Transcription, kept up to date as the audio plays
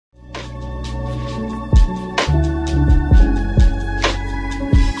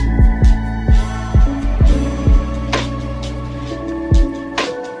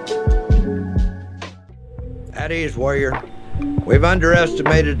At ease, warrior. We've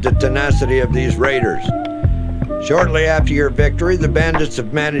underestimated the tenacity of these raiders. Shortly after your victory, the bandits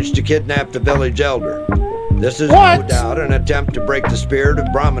have managed to kidnap the village elder. This is no doubt an attempt to break the spirit of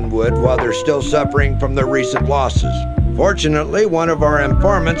Brahmanwood while they're still suffering from their recent losses. Fortunately, one of our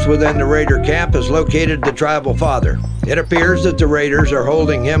informants within the raider camp has located the tribal father. It appears that the raiders are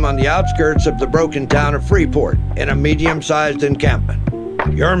holding him on the outskirts of the broken town of Freeport in a medium-sized encampment.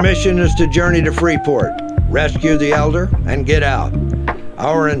 Your mission is to journey to Freeport, rescue the elder, and get out.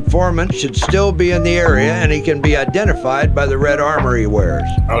 Our informant should still be in the area, and he can be identified by the red armor he wears.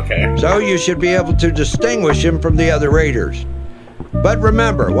 Okay. So you should be able to distinguish him from the other raiders. But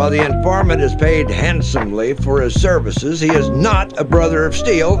remember, while the informant is paid handsomely for his services, he is not a Brother of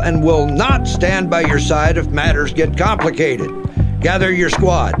Steel and will not stand by your side if matters get complicated. Gather your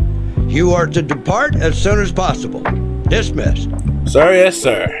squad. You are to depart as soon as possible. Dismissed. Sir, yes,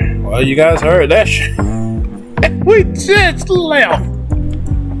 sir. Well, you guys heard that shit. We just left.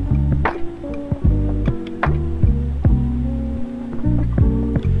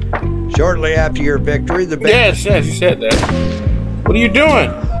 Shortly after your victory, the yes, you said that. What are you doing?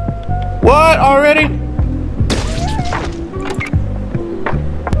 What already?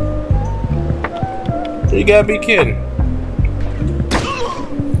 You gotta be kidding.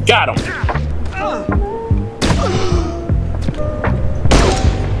 Got him.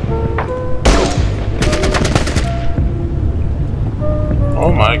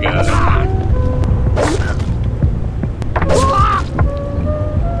 Oh my God.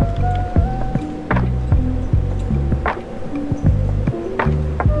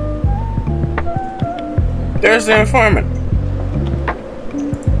 There's the informant.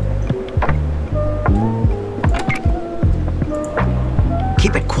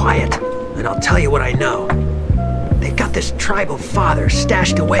 Keep it quiet, and I'll tell you what I know. They've got this tribal father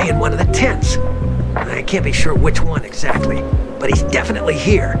stashed away in one of the tents. I can't be sure which one exactly, but he's definitely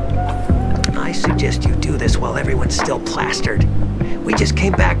here. I suggest you do this while everyone's still plastered. We just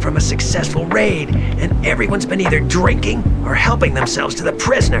came back from a successful raid, and everyone's been either drinking or helping themselves to the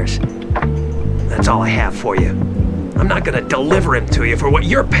prisoners. That's all I have for you. I'm not gonna deliver him to you for what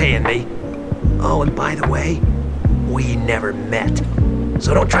you're paying me. Oh, and by the way, we never met.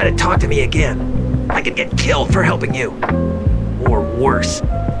 So don't try to talk to me again. I could get killed for helping you. Or worse.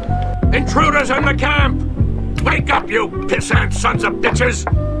 Intruders in the camp! Wake up, you pissant sons of bitches!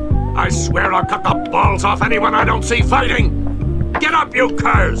 I swear I'll cut the balls off anyone I don't see fighting! Get up, you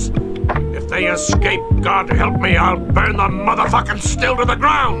curs! If they escape, God help me, I'll burn the motherfucking still to the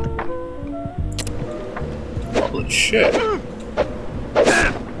ground! Holy shit.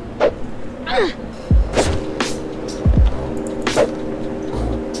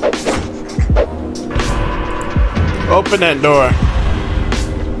 Open that door.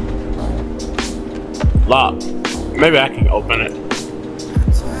 Lock. Maybe I can open it.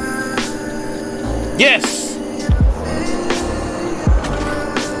 Yes!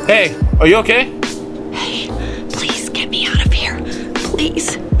 Hey, are you okay? Hey, please get me out of here.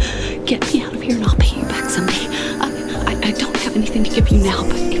 Please. Get me out of here and I'll pay you back someday. I don't have anything to give you now,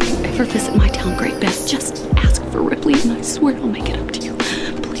 but if you ever visit my town, Great Bend, just ask for Ripley and I swear I'll make it up to you.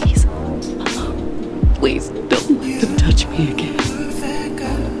 Please. Please don't let them touch me again.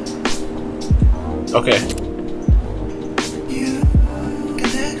 Okay.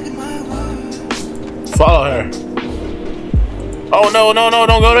 Follow her. Oh no, no, no,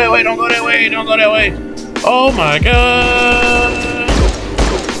 don't go that way, don't go that way, don't go that way. Oh my God.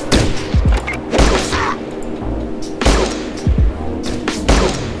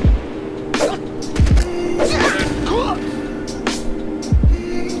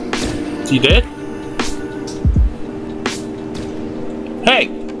 He dead? Hey!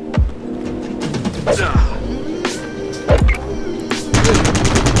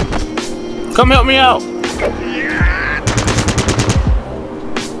 Come help me out!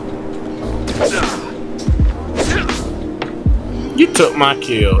 You took my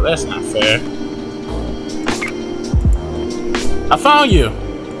kill. That's not fair. I found you!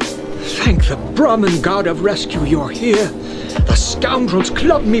 Thank the Brahmin god of rescue you're here. The scoundrels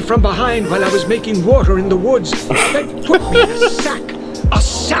clubbed me from behind while I was making water in the woods. They put me in a sack. A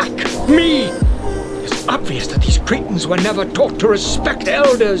sack! Me! It's obvious that these cretins were never taught to respect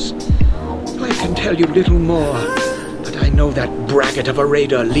elders. I can tell you little more, but I know that braggart of a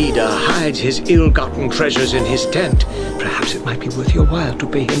raider leader hides his ill-gotten treasures in his tent. Perhaps it might be worth your while to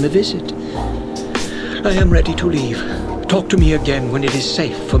pay him a visit. I am ready to leave. Talk to me again when it is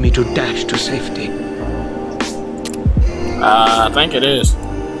safe for me to dash to safety. I think it is.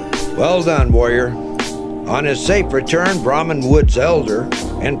 Well done, warrior. On his safe return, Brahmanwood's elder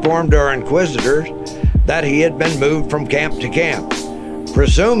informed our inquisitors that he had been moved from camp to camp,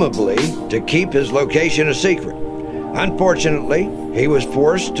 presumably to keep his location a secret. Unfortunately, he was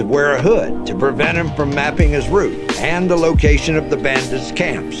forced to wear a hood to prevent him from mapping his route and the location of the bandits'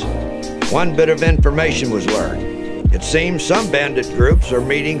 camps. One bit of information was learned. It seems some bandit groups are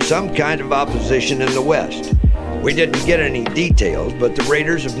meeting some kind of opposition in the west. We didn't get any details, but the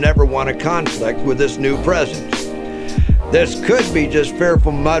raiders have never won a conflict with this new presence. This could be just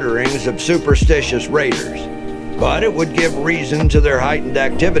fearful mutterings of superstitious raiders, but it would give reason to their heightened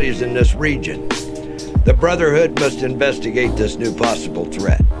activities in this region. The Brotherhood must investigate this new possible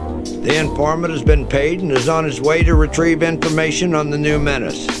threat. The informant has been paid and is on his way to retrieve information on the new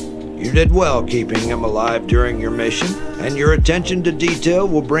menace. You did well keeping him alive during your mission, and your attention to detail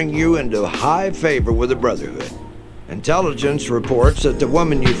will bring you into high favor with the Brotherhood. Intelligence reports that the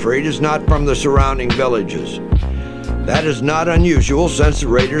woman you freed is not from the surrounding villages. That is not unusual since the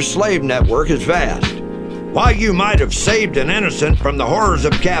Raiders' slave network is vast. While you might have saved an innocent from the horrors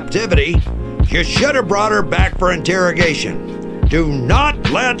of captivity, you should have brought her back for interrogation. Do not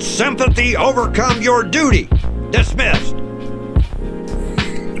let sympathy overcome your duty. Dismissed.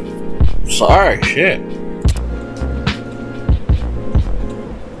 Sorry, shit.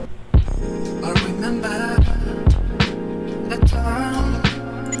 I remember the time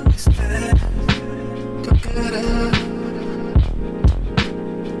we spent together.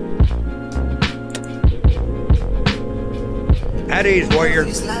 At ease, warrior.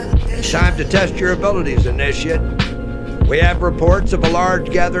 It's time to test your abilities, initiate. We have reports of a large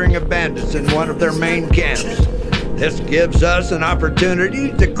gathering of bandits in one of their main camps. This gives us an opportunity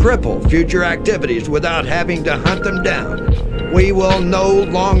to cripple future activities without having to hunt them down. We will no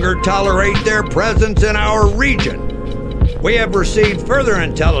longer tolerate their presence in our region. We have received further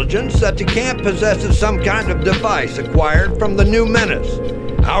intelligence that the camp possesses some kind of device acquired from the new menace.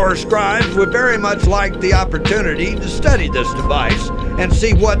 Our scribes would very much like the opportunity to study this device and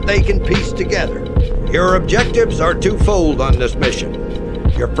see what they can piece together. Your objectives are twofold on this mission.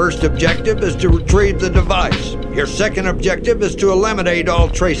 Your first objective is to retrieve the device. Your second objective is to eliminate all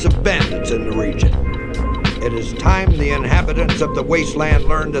trace of bandits in the region. It is time the inhabitants of the wasteland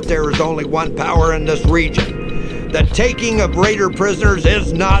learned that there is only one power in this region. The taking of raider prisoners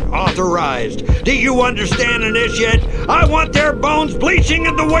is not authorized. Do you understand, initiate? I want their bones bleaching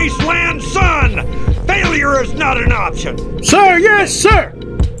in the wasteland sun! Failure is not an option! Sir, yes, sir!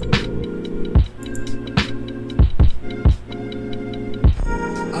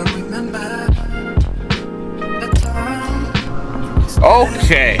 I remember the time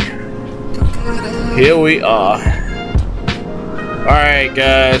Okay. Here we are. Alright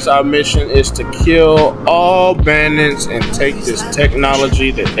guys, our mission is to kill all bandits and take this technology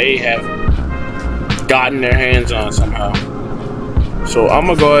that they have gotten their hands on somehow. So I'm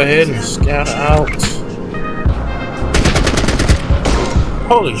gonna go ahead and scout out.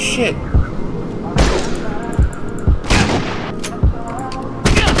 Holy shit.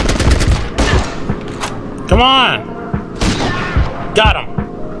 Come on. Got him.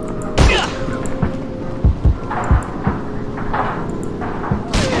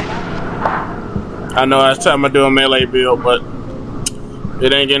 I know that's time I do a melee build, but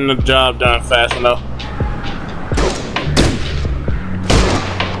it ain't getting the job done fast enough.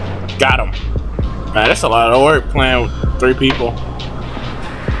 Got him. Man, that's a lot of work playing with 3 people.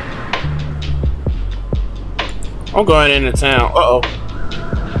 I'm going into town. Uh-oh.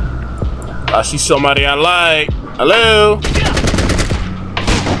 I see somebody I like. Hello?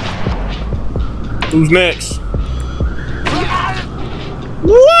 Who's next?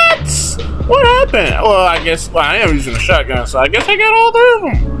 What? What happened? Well, I guess, well, I am using a shotgun, so I guess I got all 3 of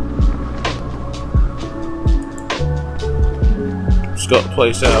them. Scope the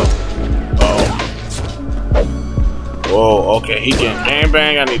place out. Oh. Whoa, okay, he getting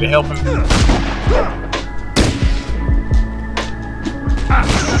gangbang. I need to help him.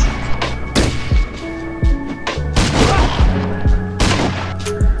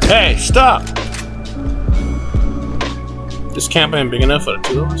 Hey, stop! This camp ain't big enough for the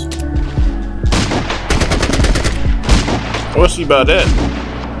 2 of us. We'll see about that.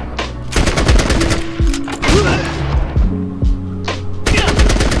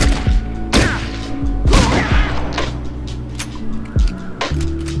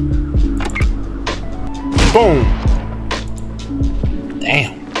 Boom!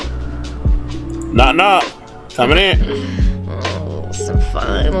 Damn. Knock knock. Coming in. Oh, some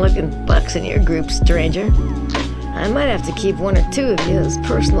fine-looking bucks in your group, stranger. I might have to keep 1 or 2 of you as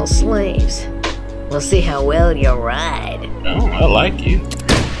personal slaves. We'll see how well you ride. Oh, I like you.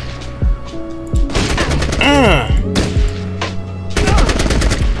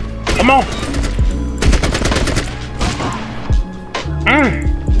 Come on.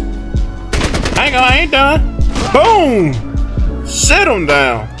 Hang on, I ain't done. Boom! Sit him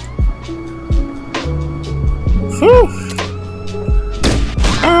down. Whew.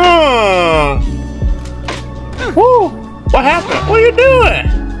 Woo! What happened? What are you doing?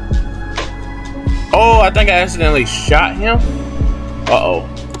 Oh, I think I accidentally shot him. Uh-oh.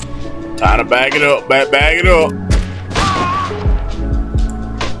 Time to bag it up. Bag it up.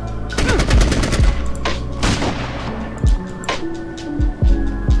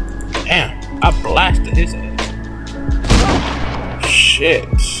 Damn, I blasted his ass. Shit.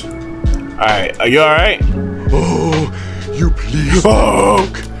 Alright, are you alright? Oh, you please. Oh.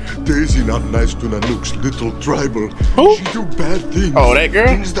 Daisy not nice to Nanook's little tribal. Who? She do bad things. Oh, that girl?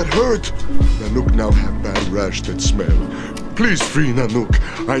 Things that hurt. Nanook now have bad rash that smell. Please free Nanook.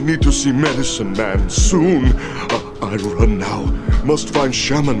 I need to see Medicine Man soon. I run now. Must find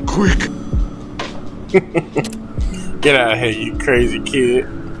Shaman quick. Get out of here, you crazy kid.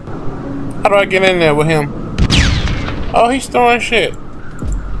 How do I get in there with him? Oh, he's throwing shit.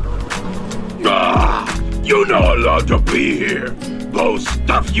 You're not allowed to be here. Go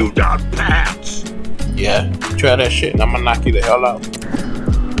stuff you down pants. Yeah, try that shit and I'm gonna knock you the hell out.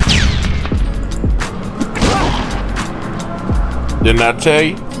 Didn't I tell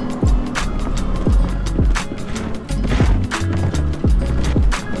you?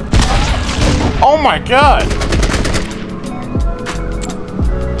 Oh my god!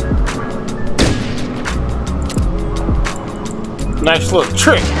 Nice little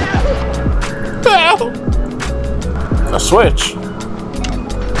trick. Ow. A switch.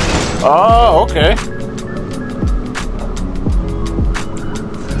 Oh, okay.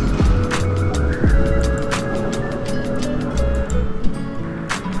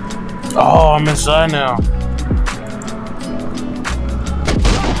 Oh, I'm inside now.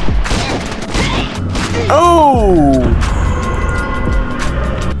 Oh!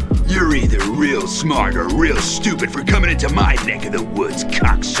 You're either real smart or real stupid for coming into my neck of the woods,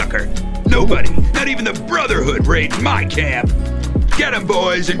 cocksucker. Nobody, not even the Brotherhood, raid my camp. Get 'em,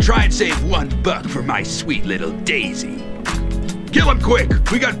 boys, and try and save $1 for my sweet little Daisy. Kill 'em quick.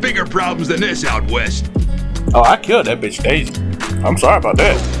 We got bigger problems than this out west. Oh, I killed that bitch Daisy. I'm sorry about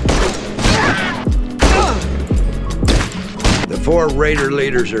that. The 4 raider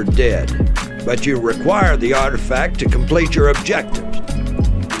leaders are dead, but you require the artifact to complete your objectives.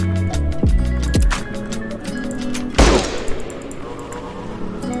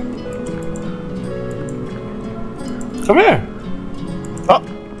 Come here.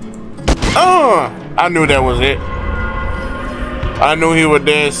 I knew that was it. I knew he was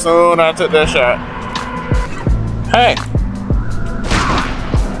dead soon. I took that shot. Hey.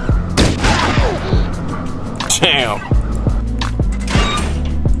 Damn.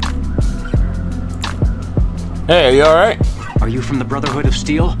 Hey, you alright? Are you from the Brotherhood of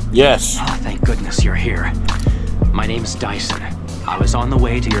Steel? Yes. Oh, thank goodness you're here. My name's Dyson. I was on the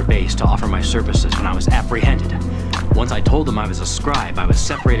way to your base to offer my services when I was apprehended. Once I told them I was a scribe, I was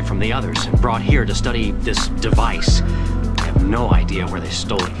separated from the others and brought here to study this device. I have no idea where they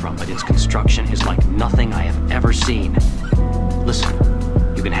stole it from, but its construction is like nothing I have ever seen. Listen,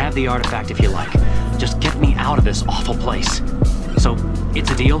 you can have the artifact if you like. Just get me out of this awful place. So,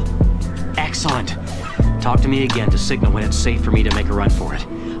 it's a deal? Excellent. Talk to me again to signal when it's safe for me to make a run for it.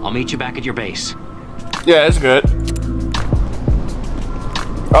 I'll meet you back at your base. Yeah, it's good.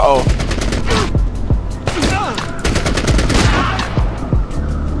 Uh-oh.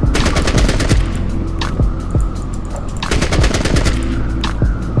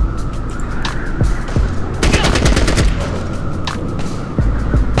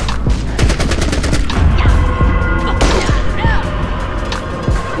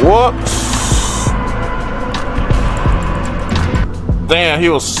 Whoops. Damn, he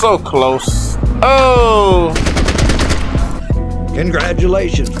was so close. Oh!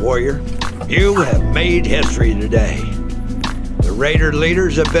 Congratulations, warrior. You have made history today. The raider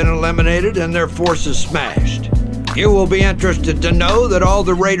leaders have been eliminated and their forces smashed. You will be interested to know that all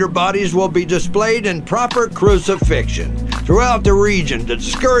the raider bodies will be displayed in proper crucifixion throughout the region to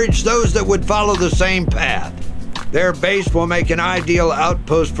discourage those that would follow the same path. Their base will make an ideal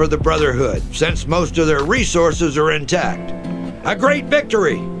outpost for the Brotherhood, since most of their resources are intact. A great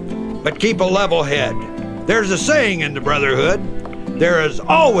victory, but keep a level head. There's a saying in the Brotherhood, there is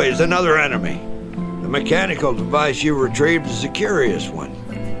always another enemy. The mechanical device you retrieved is a curious one.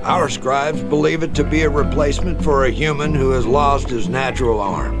 Our scribes believe it to be a replacement for a human who has lost his natural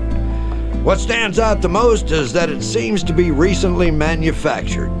arm. What stands out the most is that it seems to be recently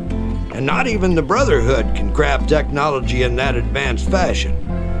manufactured. And not even the Brotherhood can craft technology in that advanced fashion.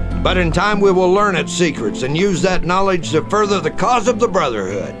 But in time we will learn its secrets and use that knowledge to further the cause of the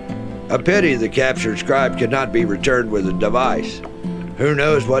Brotherhood. A pity the captured scribe could not be returned with a device. Who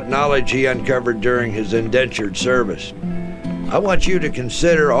knows what knowledge he uncovered during his indentured service. I want you to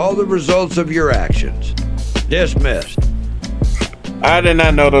consider all the results of your actions. Dismissed. I did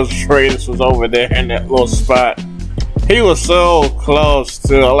not know those traders was over there in that little spot. He was so close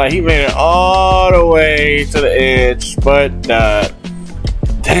to, like, he made it all the way to the edge, but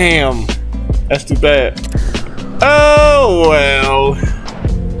damn, that's too bad. Oh well.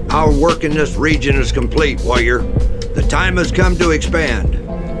 Our work in this region is complete, warrior. The time has come to expand.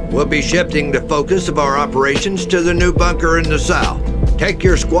 We'll be shifting the focus of our operations to the new bunker in the south. Take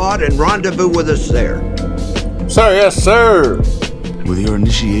your squad and rendezvous with us there. Sir, yes, sir. With your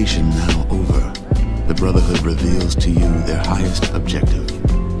initiation now over, the Brotherhood reveals to you their highest objective.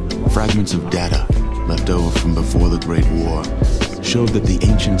 Fragments of data left over from before the Great War showed that the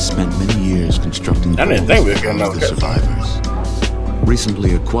ancients spent many years constructing the survivors.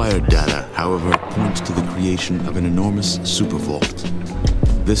 Recently acquired data, however, points to the creation of an enormous supervault.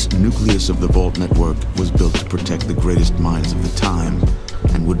 This nucleus of the vault network was built to protect the greatest minds of the time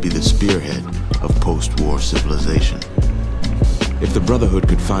and would be the spearhead of post-war civilization. If the Brotherhood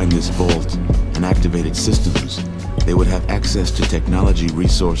could find this vault and activate its systems, they would have access to technology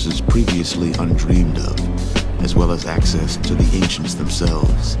resources previously undreamed of, as well as access to the ancients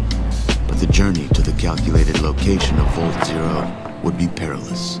themselves. But the journey to the calculated location of Vault Zero would be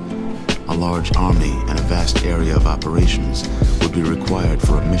perilous. A large army and a vast area of operations would be required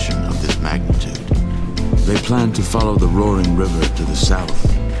for a mission of this magnitude. They plan to follow the roaring river to the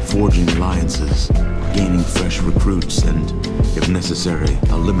south, forging alliances, gaining fresh recruits, and, if necessary,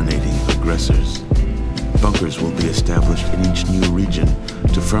 eliminating aggressors. Bunkers will be established in each new region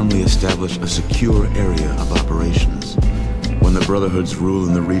to firmly establish a secure area of operations. When the Brotherhood's rule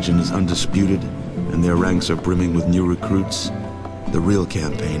in the region is undisputed and their ranks are brimming with new recruits, the real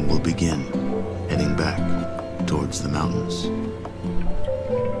campaign will begin, heading back towards the mountains.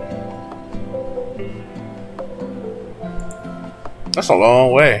 That's a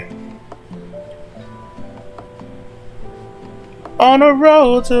long way. On the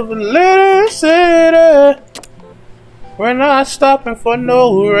road to the little city, we're not stopping for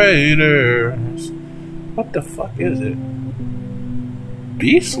no raiders. What the fuck is it?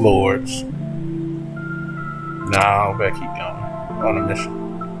 Beast Lords? Nah, I better keep going. On a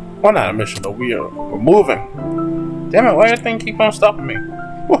mission. Well, not a mission, but we're moving. Damn it, why that thing keep on stopping me?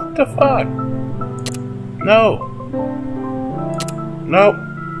 What the fuck? No. Nope.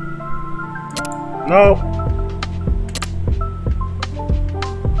 Nope.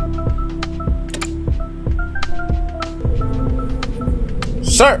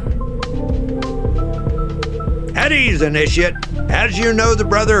 Sir! At ease, Initiate. As you know, the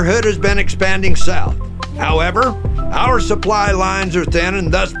Brotherhood has been expanding south. However, our supply lines are thin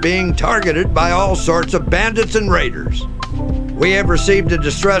and thus being targeted by all sorts of bandits and raiders. We have received a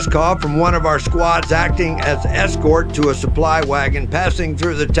distress call from one of our squads acting as escort to a supply wagon passing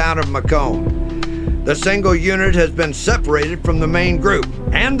through the town of Macomb. The single unit has been separated from the main group,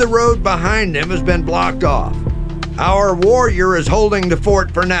 and the road behind them has been blocked off. Our warrior is holding the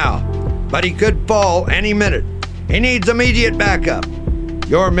fort for now, but he could fall any minute. He needs immediate backup.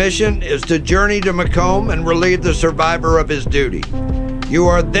 Your mission is to journey to Macomb and relieve the survivor of his duty. You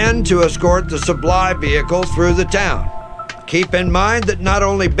are then to escort the supply vehicle through the town. Keep in mind that not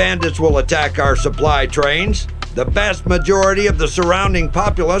only bandits will attack our supply trains, the vast majority of the surrounding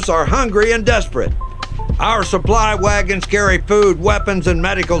populace are hungry and desperate. Our supply wagons carry food, weapons, and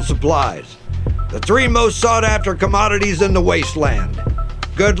medical supplies. The three most sought-after commodities in the wasteland.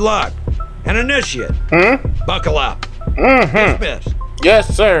 Good luck. And Initiate. Buckle up. Dismiss.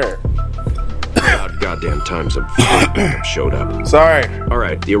 Yes, sir. About goddamn time some showed up. Sorry.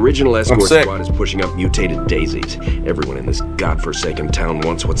 Alright, the original escort squad is pushing up mutated daisies. Everyone in this godforsaken town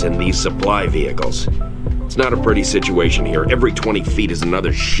wants what's in these supply vehicles. It's not a pretty situation here. Every 20 feet is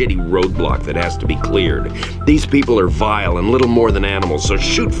another shitty roadblock that has to be cleared. These people are vile and little more than animals, so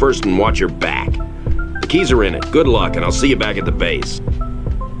shoot first and watch your back. The keys are in it. Good luck, and I'll see you back at the base.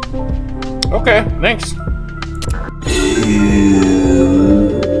 Okay, thanks.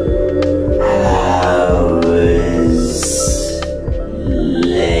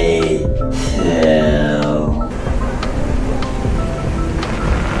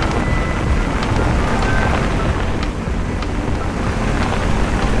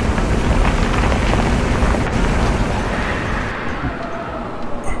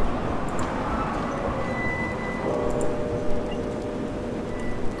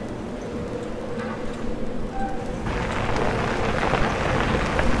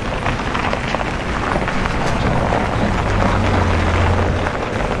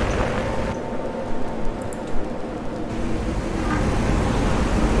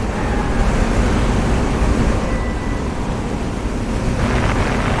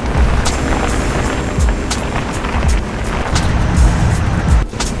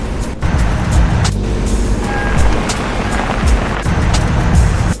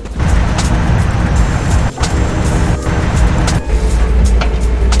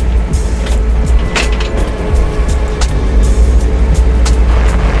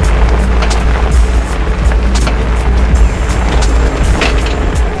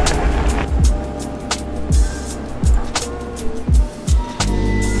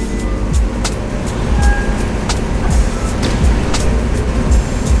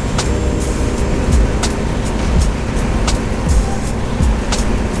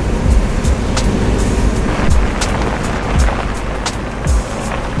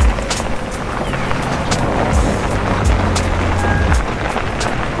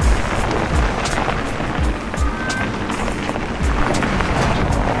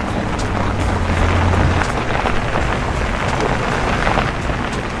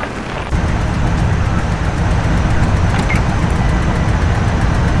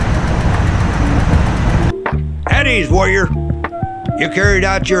 ease, warrior. You carried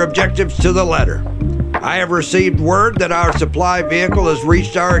out your objectives to the letter. I have received word that our supply vehicle has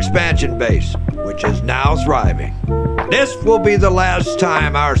reached our expansion base, which is now thriving. This will be the last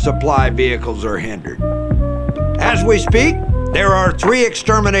time our supply vehicles are hindered. As we speak, there are 3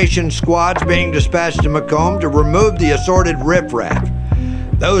 extermination squads being dispatched to Macomb to remove the assorted riffraff.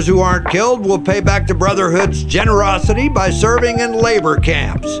 Those who aren't killed will pay back the Brotherhood's generosity by serving in labor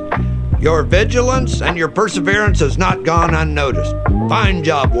camps. Your vigilance and your perseverance has not gone unnoticed. Fine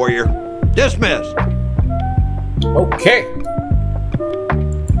job, warrior. Dismissed. Okay.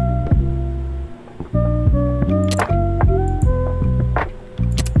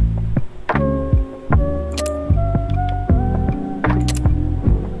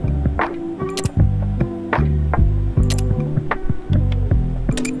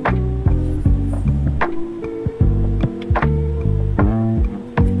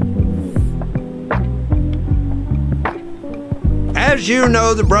 As you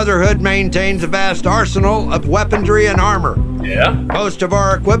know, the Brotherhood maintains a vast arsenal of weaponry and armor. Yeah. Most of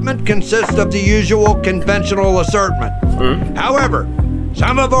our equipment consists of the usual conventional assortment. However,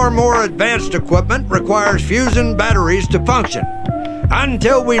 some of our more advanced equipment requires fusion batteries to function.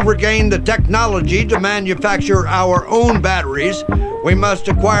 Until we regain the technology to manufacture our own batteries, we must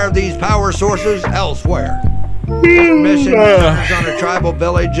acquire these power sources elsewhere. This mission centers on a tribal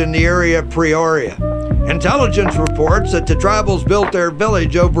village in the area of Peoria. Intelligence reports that the tribals built their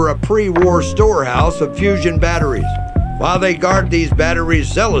village over a pre-war storehouse of fusion batteries. While they guard these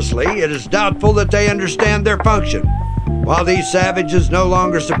batteries zealously, it is doubtful that they understand their function. While these savages no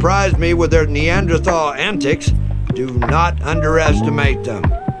longer surprise me with their Neanderthal antics, do not underestimate them.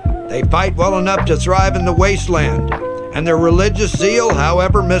 They fight well enough to thrive in the wasteland, and their religious zeal,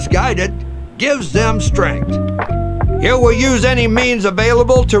 however misguided, gives them strength. You will use any means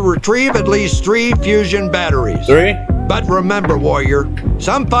available to retrieve at least 3 fusion batteries. 3? But remember, warrior,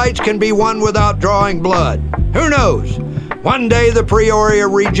 some fights can be won without drawing blood. Who knows? One day the Peoria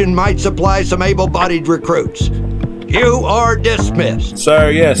region might supply some able-bodied recruits. You are dismissed.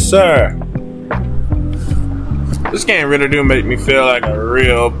 Sir, yes, sir. This game really do make me feel like a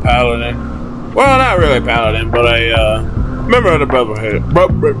real paladin. Well, not really a paladin, but a member of the Brotherhood.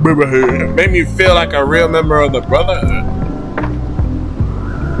 Brotherhood. Made me feel like a real member of the Brotherhood.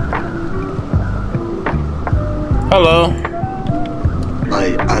 Hello. My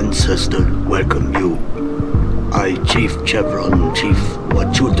ancestor welcome you. I, Chief Chevron, Chief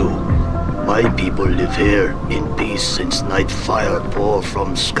Wachudu. My people live here in peace since night fire pour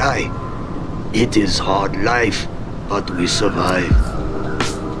from sky. It is hard life, but we survive.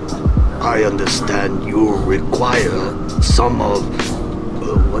 I understand you require some of,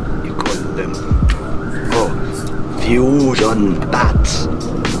 what you call them? Oh, fusion bats.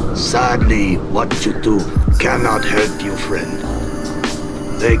 Sadly, Wachudu cannot help you, friend.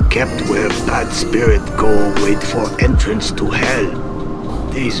 They kept where bad spirits go wait for entrance to hell.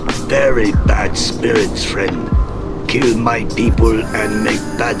 These very bad spirits, friend, kill my people and make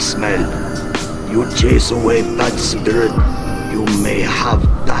bad smell. You chase away bad spirit, you may have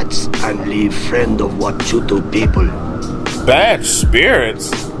bats and leave friend of Wachudu people. Bad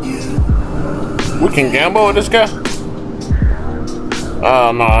spirits? We can gamble with this guy?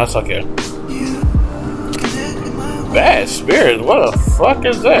 Oh, no, that's okay. Bad spirits? What the fuck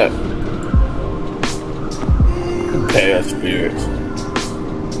is that? Bad spirits.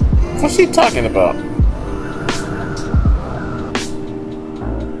 What's he talking about?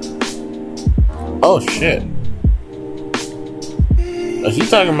 Oh shit. Is he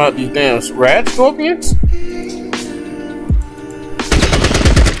talking about these damn rat scorpions?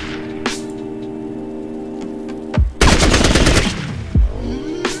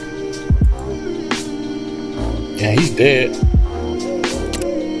 Yeah, he's dead.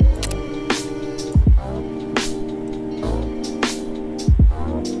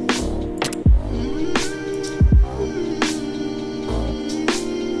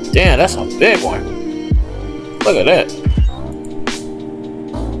 Damn, that's a big one. Look at that.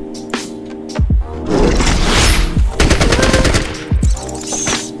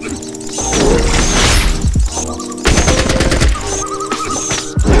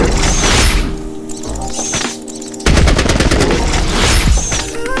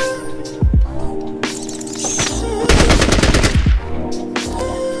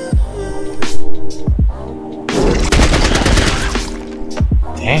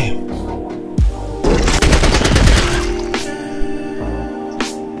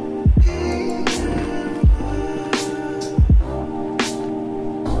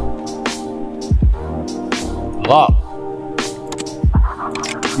 Lock.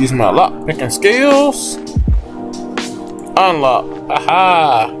 Use my lock picking skills. Unlock.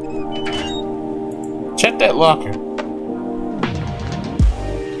 Aha. Check that locker.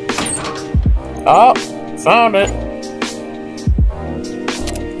 Oh, found it.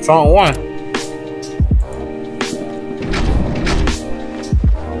 Found one.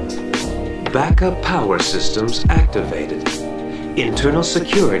 Backup power systems activated. Internal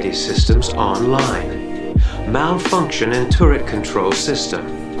security systems online. Malfunction in turret control system.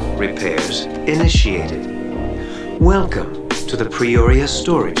 Repairs initiated. Welcome to the Prioria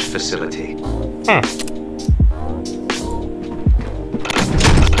storage facility.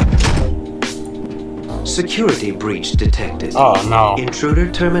 Security breach detected. Oh no.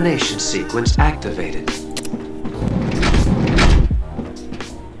 Intruder termination sequence activated.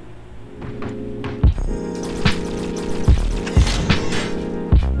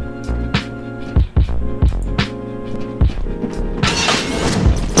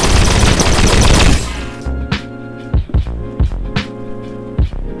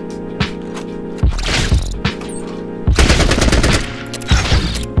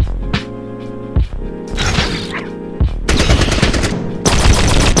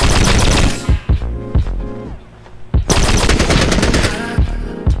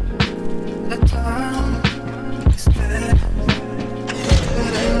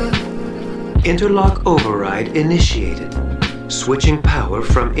 Interlock override initiated. Switching power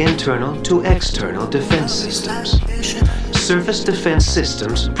from internal to external defense systems. Surface defense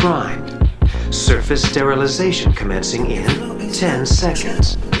systems primed. Surface sterilization commencing in 10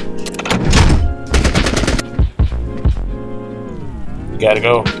 seconds. Gotta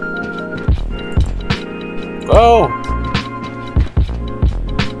go. Go!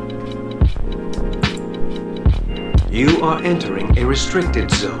 You are entering a restricted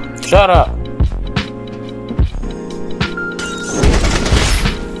zone. Shut up!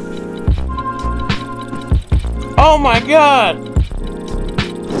 Oh my god!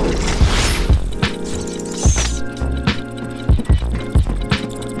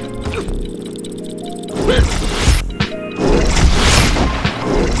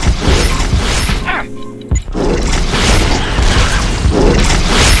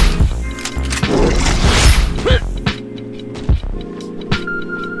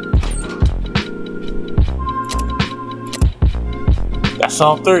 That's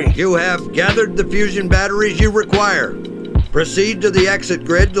all three. You have gathered the fusion batteries you require. Proceed to the exit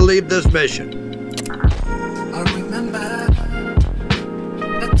grid to leave this mission. I remember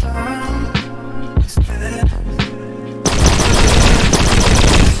the time we spent.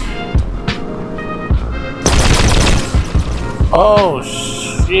 Oh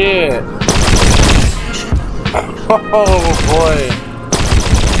shit! Oh boy!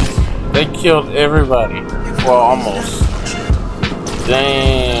 They killed everybody. Well, almost.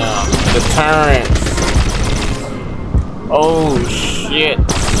 Damn, the turrets. Oh shit.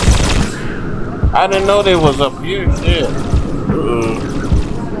 I didn't know they was up here. Shit.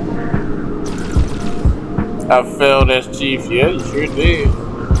 I failed as chief. Yeah, you sure did.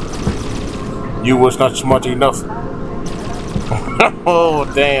 You was not smart enough.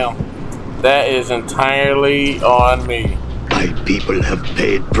 Oh damn. That is entirely on me. My people have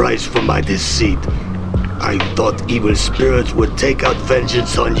paid price for my deceit. I thought evil spirits would take out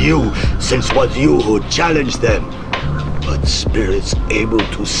vengeance on you, since it was you who challenged them. But spirits able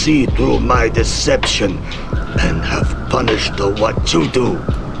to see through my deception and have punished the what you do.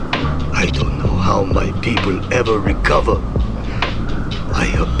 I don't know how my people ever recover. I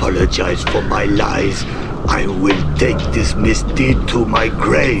apologize for my lies. I will take this misdeed to my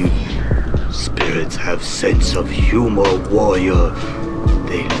grave. Spirits have sense of humor, warrior.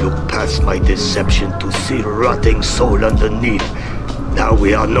 They look past my deception to see rotting soul underneath. Now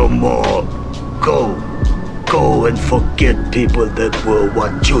we are no more. Go. Go and forget people that were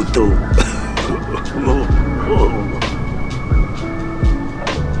what you do.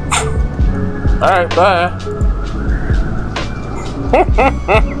 Alright, bye.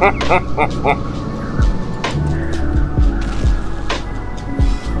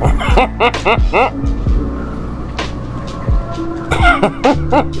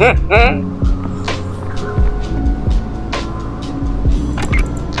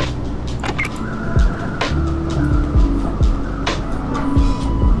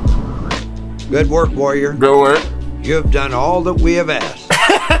 Good work, warrior. Good work. You have done all that we have asked.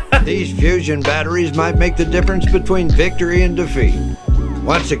 These fusion batteries might make the difference between victory and defeat.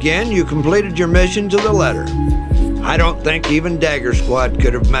 Once again, you completed your mission to the letter. I don't think even Dagger Squad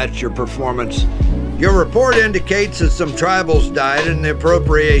could have matched your performance. Your report indicates that some tribals died in the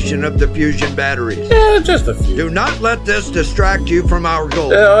appropriation of the fusion batteries. Yeah, just a few. Do not let this distract you from our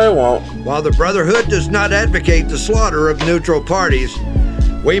goal. Yeah, it won't. While the Brotherhood does not advocate the slaughter of neutral parties,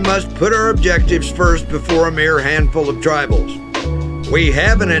 we must put our objectives first before a mere handful of tribals. We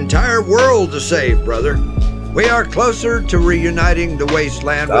have an entire world to save, brother. We are closer to reuniting the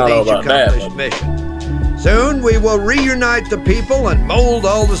wasteland with each accomplished mission. Soon we will reunite the people and mold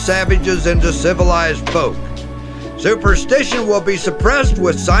all the savages into civilized folk. Superstition will be suppressed,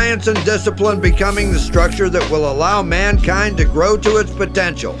 with science and discipline becoming the structure that will allow mankind to grow to its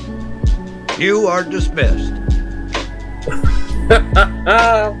potential. You are dismissed.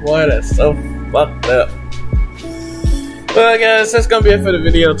 Boy, that's so fucked up. Well, guys, that's gonna be it for the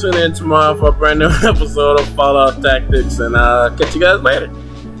video. Tune in tomorrow for a brand new episode of Fallout Tactics, and I'll catch you guys later.